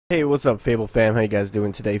Hey, what's up, FabvL fam? How you guys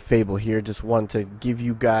doing today? FabvL here. Just wanted to give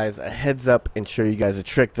you guys a heads up and show you guys a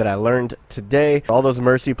trick that I learned today. For all those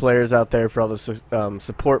Mercy players out there, for all those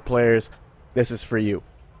support players, this is for you.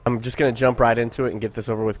 I'm just going to jump right into it and get this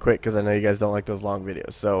over with quick because I know you guys don't like those long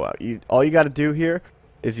videos. So all you got to do here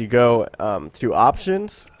is you go to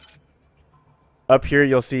options. Up here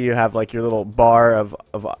you'll see you have like your little bar of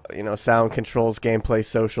sound controls, gameplay,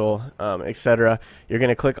 social, etc. You're going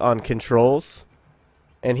to click on controls.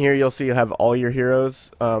 And here you'll see you have all your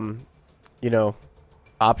heroes,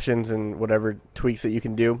 options and whatever tweaks that you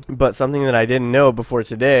can do. But something that I didn't know before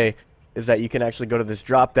today is that you can actually go to this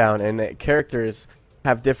drop down and that characters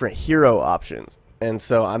have different hero options. And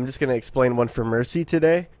so I'm just going to explain one for Mercy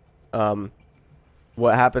today.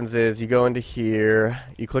 What happens is you go into here,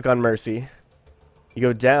 you click on Mercy, you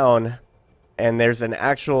go down, and there's an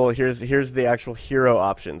actual, here's the actual hero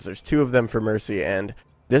options. There's two of them for Mercy, and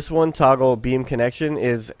this one, toggle beam connection,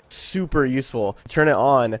 is super useful. Turn it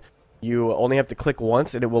on, you only have to click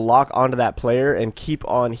once and it will lock onto that player and keep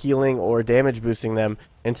on healing or damage boosting them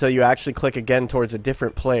until you actually click again towards a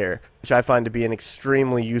different player, which I find to be an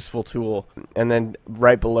extremely useful tool. And then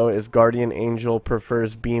right below it is Guardian Angel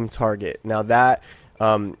prefers beam target. Now that,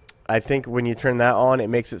 I think when you turn that on, it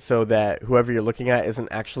makes it so that whoever you're looking at isn't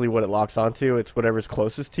actually what it locks onto. It's whatever's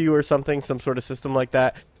closest to you or something, some sort of system like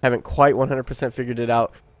that. Haven't quite 100% figured it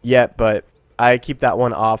out yet, but I keep that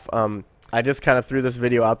one off. I just kind of threw this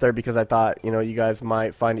video out there because I thought, you guys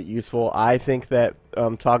might find it useful. I think that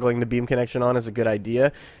toggling the beam connection on is a good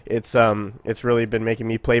idea. It's really been making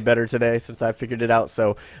me play better today since I figured it out.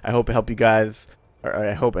 So I hope it helped you guys. Or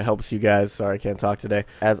I hope it helps you guys. Sorry, I can't talk today.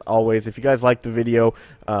 As always, if you guys like the video,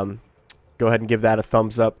 go ahead and give that a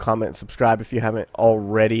thumbs up, comment, and subscribe if you haven't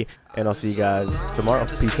already. And I'll see you guys tomorrow.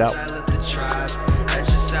 Peace out.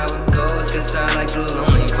 That's just how it goes, 'cause I like the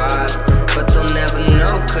lonely vibe. But they'll never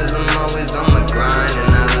know, 'cause I'm always on